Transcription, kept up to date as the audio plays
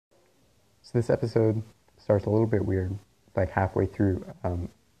So this episode starts a little bit weird, like halfway through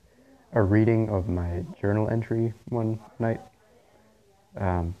a reading of my journal entry one night.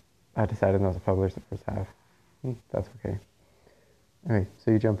 I decided not to publish the first half. That's okay. Anyway,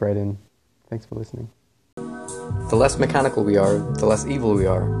 so you jump right in. Thanks for listening. The less mechanical we are, the less evil we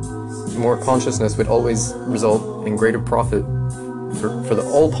are. More consciousness would always result in greater profit for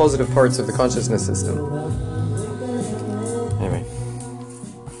all positive parts of the consciousness system. Anyway,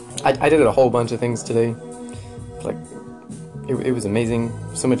 I did a whole bunch of things today. Like, it was amazing.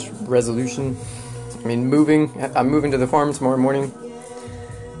 So much resolution. I mean, I'm moving to the farm tomorrow morning,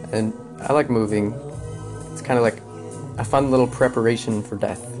 and I like moving. It's kind of like a fun little preparation for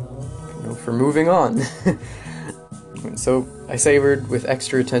death, for moving on. So I savored with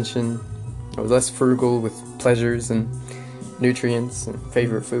extra attention. I was less frugal with pleasures and nutrients and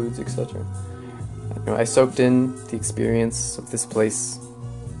favorite foods, etc. I soaked in the experience of this place,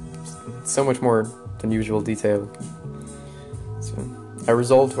 so much more than usual detail. So I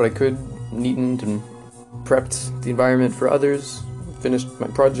resolved what I could, neatened and prepped the environment for others, finished my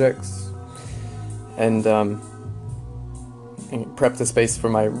projects, and prepped the space for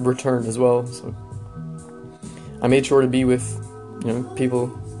my return as well. So I made sure to be with, people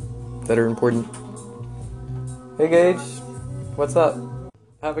that are important. Hey Gage, what's up?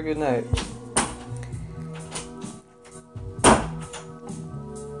 Have a good night.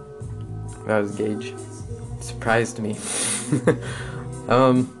 That was Gage. Surprised me.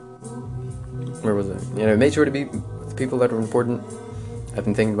 Where was I? I made sure to be with people that are important. I've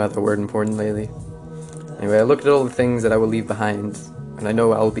been thinking about the word important lately. Anyway, I looked at all the things that I will leave behind, and I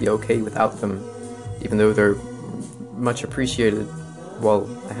know I'll be okay without them, even though they're much appreciated while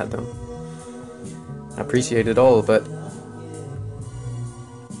I had them. I appreciate it all, but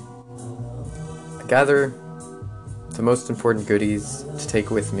I gather the most important goodies to take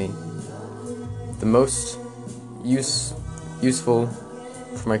with me. The most useful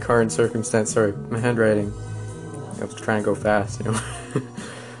for my current circumstance. Sorry, my handwriting. I was trying to go fast,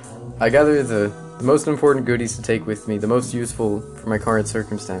 I gather the most important goodies to take with me, the most useful for my current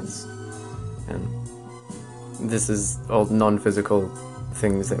circumstance. And this is all non-physical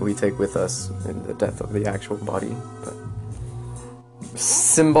things that we take with us in the death of the actual body. But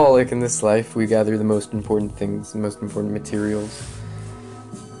symbolic in this life, we gather the most important things, the most important materials.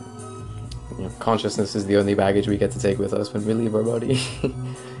 Consciousness is the only baggage we get to take with us when we leave our body.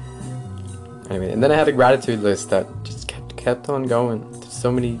 Anyway, and then I had a gratitude list that just kept on going. There's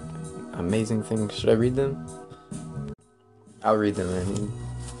so many amazing things. Should I read them? I'll read them, and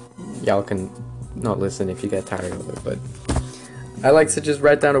y'all can not listen if you get tired of it, but I like to just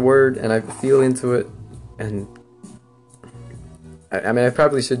write down a word and I feel into it, and I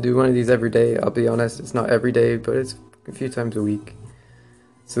probably should do one of these every day. I'll be honest, it's not every day, but it's a few times a week.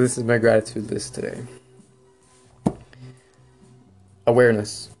 So this is my gratitude list today.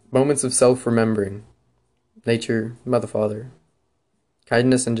 Awareness. Moments of self-remembering. Nature, Mother, Father.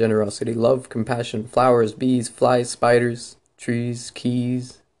 Kindness and generosity. Love, compassion. Flowers, bees, flies, spiders. Trees,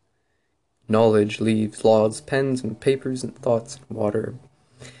 keys. Knowledge, leaves, laws, pens and papers and thoughts and water.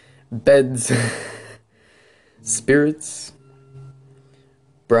 Beds. Spirits.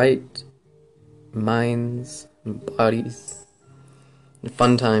 Bright. Minds and bodies.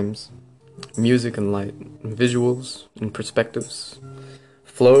 Fun times, music and light, visuals and perspectives,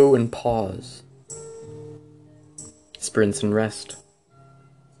 flow and pause, sprints and rest,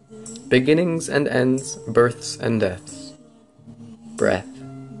 beginnings and ends, births and deaths, breath,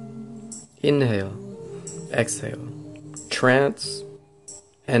 inhale, exhale, trance,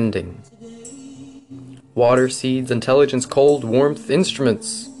 ending, water, seeds, intelligence, cold, warmth,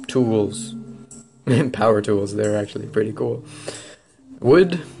 instruments, tools, power tools, they're actually pretty cool.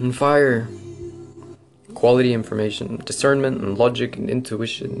 Wood and fire, quality information, discernment and logic and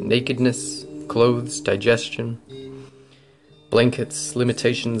intuition, nakedness, clothes, digestion, blankets,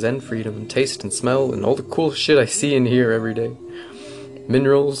 limitations and freedom, taste and smell, and all the cool shit I see and hear every day.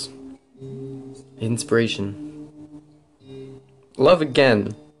 Minerals, inspiration, love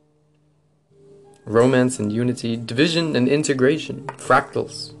again, romance and unity, division and integration,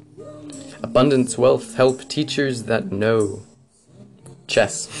 fractals, abundance, wealth, help, teachers that know.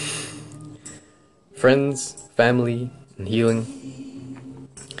 Chess. Friends, family, and healing.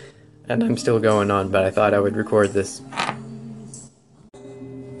 And I'm still going on, but I thought I would record this.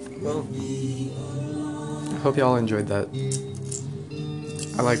 Well, I hope y'all enjoyed that.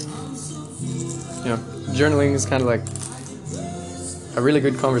 I like, journaling is kind of like a really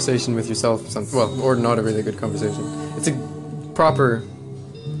good conversation with yourself. Or not a really good conversation. It's a proper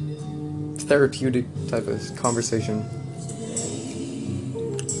therapeutic type of conversation.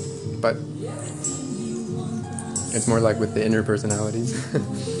 but it's more like with the inner personalities.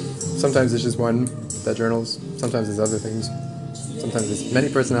 Sometimes it's just one that journals, sometimes it's other things. Sometimes it's many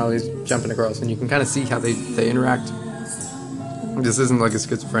personalities jumping across, and you can kind of see how they interact. This isn't like a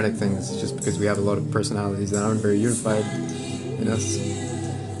schizophrenic thing, it's just because we have a lot of personalities that aren't very unified in us.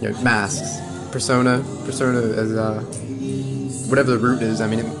 Masks. Persona is, whatever the root is, I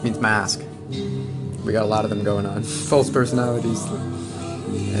mean, it means mask. We got a lot of them going on. False personalities.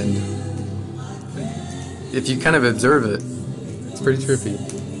 And if you kind of observe it, it's pretty trippy.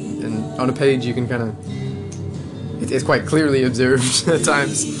 And on a page you can kind of, it's quite clearly observed at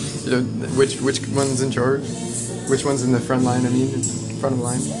times, which one's in charge, which one's in the front line, front of the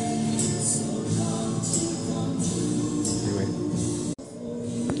line. Anyway,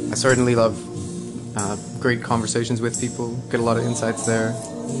 I certainly love great conversations with people, get a lot of insights there.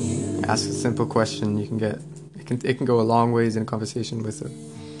 Ask a simple question, you can get, it can go a long ways in a conversation with the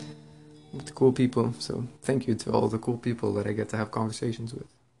cool people. So thank you to all the cool people that I get to have conversations with.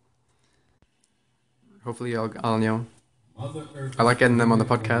 Hopefully I'll I like getting them on the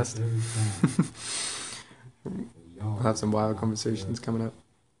podcast. I'll have some wild conversations coming up.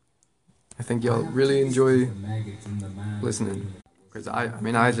 I think y'all really enjoy listening, because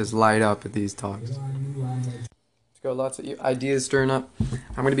I just light up at these talks. It's got lots of ideas stirring up.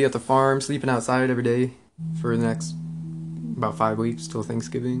 I'm going to be at the farm, sleeping outside every day for the next about 5 weeks till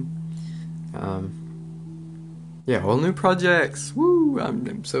Thanksgiving. Whole new projects. Woo! I'm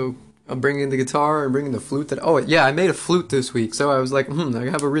bringing the guitar and bringing the flute. I made a flute this week, so I was like, I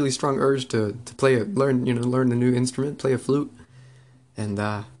have a really strong urge to play it, learn the new instrument, play a flute. And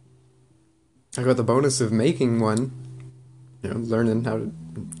I got the bonus of making one, learning how to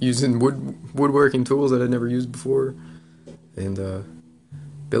using woodworking tools that I'd never used before, and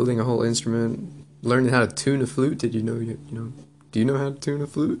building a whole instrument, learning how to tune a flute. Did you know do you know how to tune a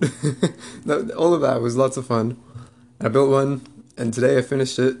flute? All of that was lots of fun. I built one, and today I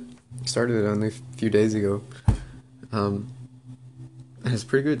finished it. Started it only a few days ago. And it's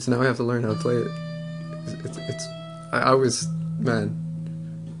pretty good, so now I have to learn how to play it. I was,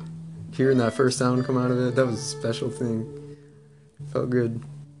 hearing that first sound come out of it, that was a special thing. It felt good.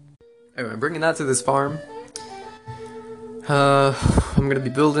 Anyway, I'm bringing that to this farm. I'm gonna be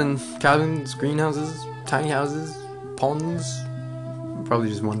building cabins, greenhouses, tiny houses, ponds. Probably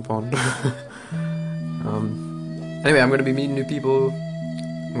just one pond. Anyway, I'm gonna be meeting new people.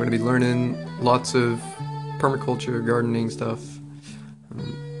 I'm going to be learning lots of permaculture, gardening stuff,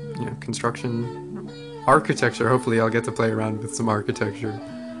 construction, architecture. Hopefully I'll get to play around with some architecture,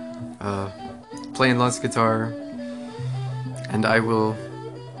 playing lots of guitar, and I will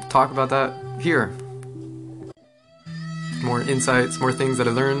talk about that here. More insights, more things that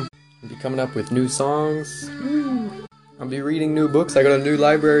I learned. I'll be coming up with new songs. I'll be reading new books. I got a new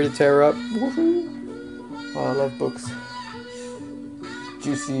library to tear up. Woohoo! Oh, I love books.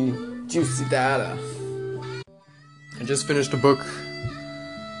 Juicy data. I just finished a book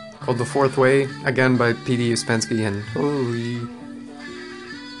called The Fourth Way, again by P.D. Uspensky, and holy,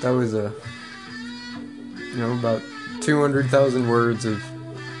 that was about 200,000 words of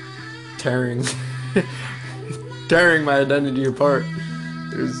tearing my identity apart.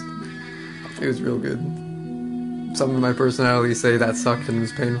 It was real good. Some of my personalities say that sucked and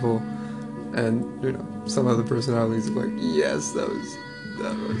was painful, and some other personalities are like, yes, that was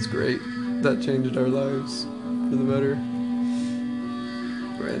great. That changed our lives for the better.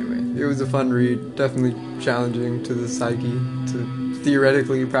 But anyway, it was a fun read. Definitely challenging to the psyche, to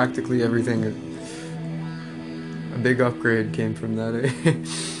theoretically, practically everything. A big upgrade came from that, eh?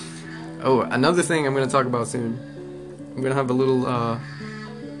 Oh, another thing I'm going to talk about soon. I'm going to have a little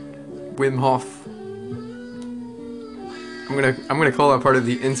Wim Hof. I'm gonna call that part of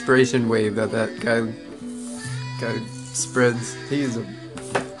the inspiration wave that guy spreads. He's a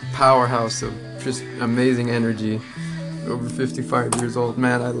powerhouse of just amazing energy. Over 55 years old,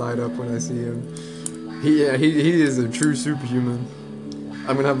 man, I light up when I see him. He is a true superhuman.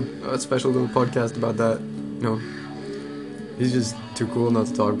 I'm gonna have a special little podcast about that. He's just too cool not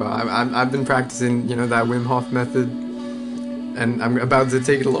to talk about. I've been practicing, that Wim Hof method. And I'm about to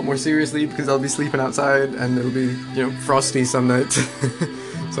take it a lot more seriously because I'll be sleeping outside and it'll be, frosty some nights.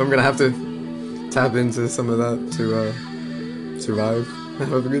 So I'm going to have to tap into some of that to survive and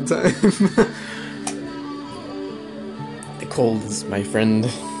have a good time. The cold is my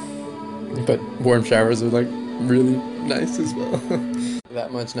friend, but warm showers are really nice as well.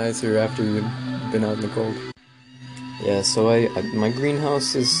 That much nicer after you've been out in the cold. Yeah, so my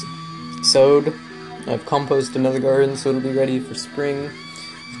greenhouse is sowed. I've composted another garden, so it'll be ready for spring.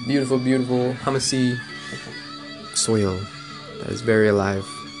 Beautiful, beautiful, humusy soil that is very alive.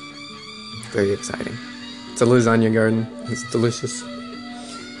 very exciting. It's a lasagna garden. It's delicious.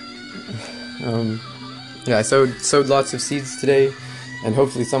 Yeah, I sowed lots of seeds today, and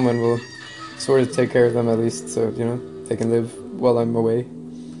hopefully someone will sort of take care of them at least, so they can live while I'm away.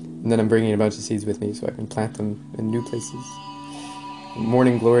 And then I'm bringing a bunch of seeds with me so I can plant them in new places.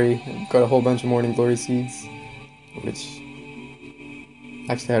 Morning Glory, I've got a whole bunch of Morning Glory seeds, which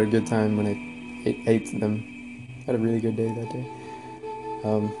actually had a good time when I ate them. Had a really good day that day.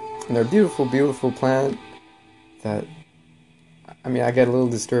 And they're a beautiful, beautiful plant that, I get a little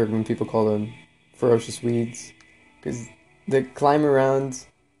disturbed when people call them ferocious weeds, because they climb around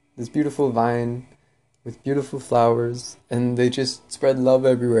this beautiful vine with beautiful flowers, and they just spread love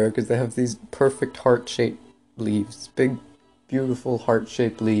everywhere because they have these perfect heart-shaped leaves, big, beautiful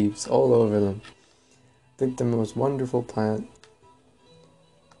heart-shaped leaves all over them. I think the most wonderful plant.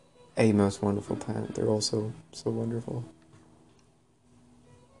 A most wonderful plant. They're also so wonderful.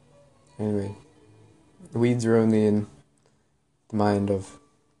 Anyway, the weeds are only in the mind of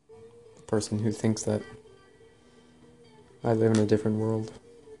the person who thinks that I live in a different world.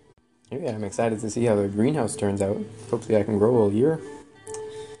 Yeah, I'm excited to see how the greenhouse turns out. Hopefully I can grow all year.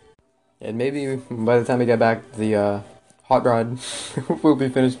 And maybe by the time I get back, the hot rod will be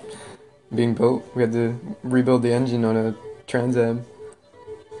finished being built. We had to rebuild the engine on a Trans Am.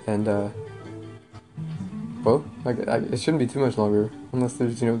 And, well, it shouldn't be too much longer, unless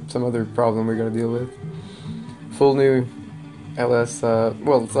there's, some other problem we gotta deal with. Full new LS,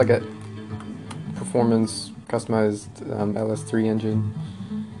 well, it's like a performance customized LS3 engine.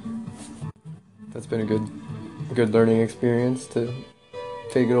 That's been a good learning experience to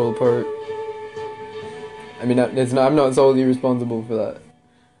take it all apart. I'm not solely responsible for that.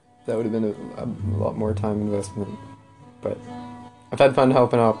 That would have been a lot more time investment, but I've had fun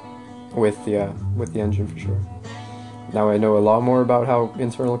helping out with the engine for sure. Now I know a lot more about how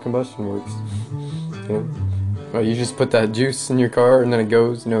internal combustion works. Well, you just put that juice in your car and then it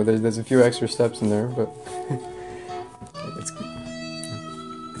goes. There's a few extra steps in there, but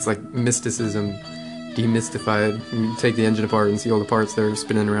it's like mysticism demystified. You take the engine apart and see all the parts that are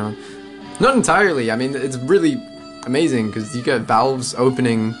spinning around. Not entirely. It's really amazing because you get valves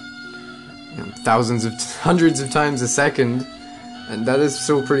opening hundreds of times a second, and that is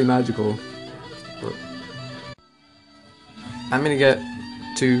still pretty magical. But I'm gonna get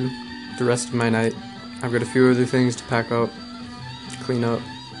to the rest of my night. I've got a few other things to pack up, clean up.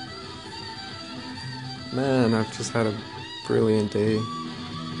 Man, I've just had a brilliant day.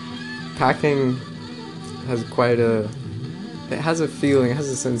 Packing has it has a feeling, it has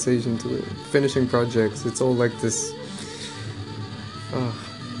a sensation to it. Finishing projects, it's all like this,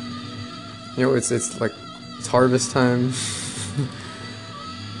 it's like, it's harvest time.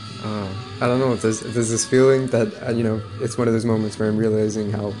 I don't know, there's this feeling that, it's one of those moments where I'm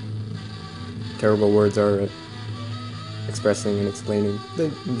realizing how terrible words are at expressing and explaining.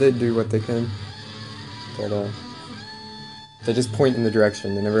 They do what they can, but they just point in the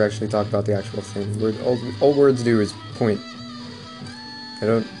direction. They never actually talk about the actual thing. All words do is point. They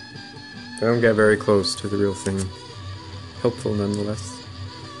don't get very close to the real thing. Helpful nonetheless.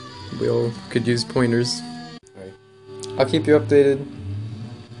 We all could use pointers. Right. I'll keep you updated.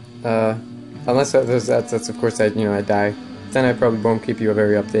 Unless that's of course I die. Then I probably won't keep you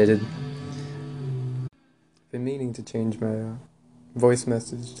very updated. Been meaning to change my voice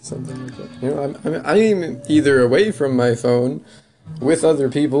message to something like that. I'm either away from my phone, with other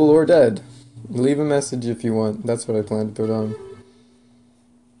people, or dead. Leave a message if you want. That's what I plan to put on.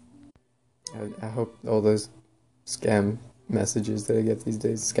 I hope all those scam messages that I get these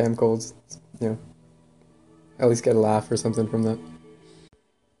days, scam calls, at least get a laugh or something from that.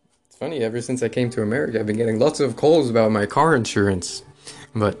 It's funny, ever since I came to America, I've been getting lots of calls about my car insurance.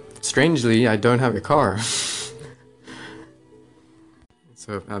 But strangely, I don't have a car.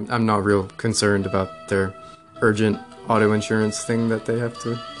 So I'm not real concerned about their urgent auto insurance thing that they have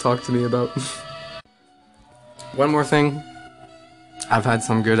to talk to me about. One more thing. I've had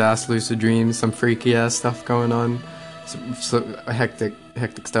some good ass lucid dreams, some freaky ass stuff going on, some hectic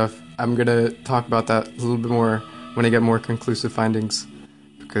stuff. I'm gonna talk about that a little bit more when I get more conclusive findings,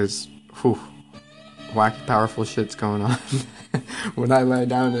 because wacky powerful shit's going on when I lie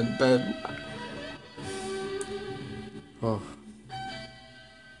down in bed. Oh.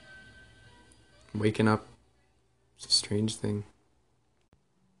 Waking up, it's a strange thing.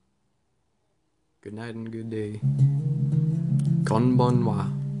 Good night and good day.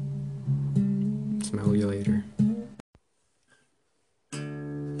 Konbanwa. Smell you later.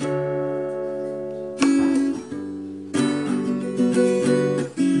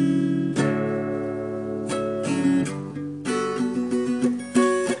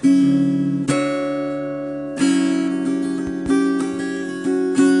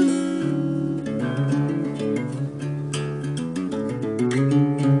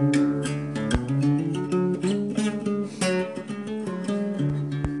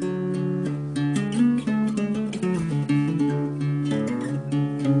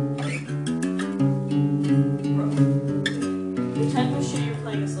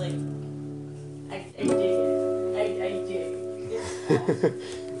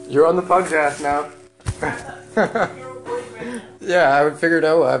 You're on the podcast now. Yeah, I've figured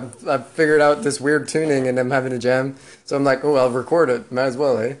out this weird tuning, and I'm having a jam. So I'm like, oh, I'll record it. Might as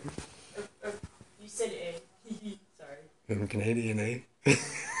well, eh? You said A. Sorry. I'm Canadian, eh?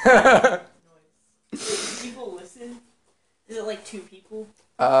 Noise. Do people listen? Is it like 2 people?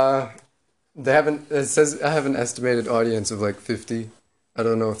 They haven't. It says I have an estimated audience of like 50. I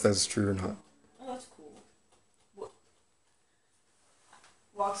don't know if that's true or not. Oh, that's cool. What?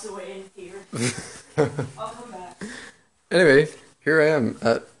 Walks away in fear. I'll come back. Anyway, here I am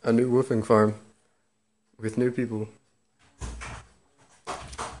at a new woofing farm with new people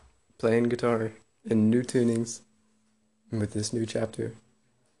playing guitar in new tunings with this new chapter.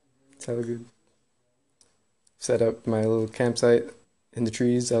 It's hella good. Set up my little campsite in the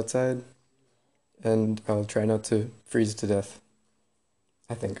trees outside, and I'll try not to freeze to death.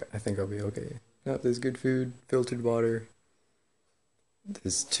 I think I'll be okay. No, there's good food, filtered water.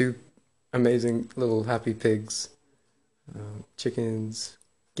 There's 2 amazing little happy pigs. Chickens,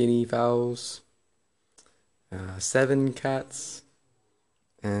 guinea fowls, 7 cats,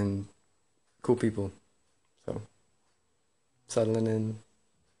 and cool people. So, settling in.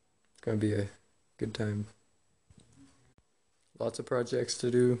 It's gonna be a good time. Lots of projects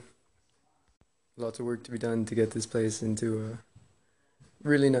to do. Lots of work to be done to get this place into a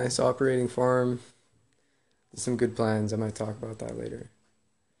really nice operating farm. There's some good plans. I might talk about that later.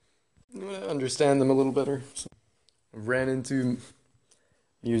 I'm gonna understand them a little better. So. I ran into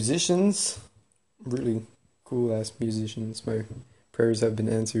musicians, really cool ass musicians. My prayers have been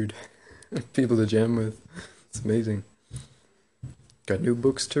answered. People to jam with. It's amazing. Got new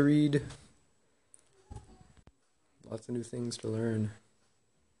books to read. Lots of new things to learn.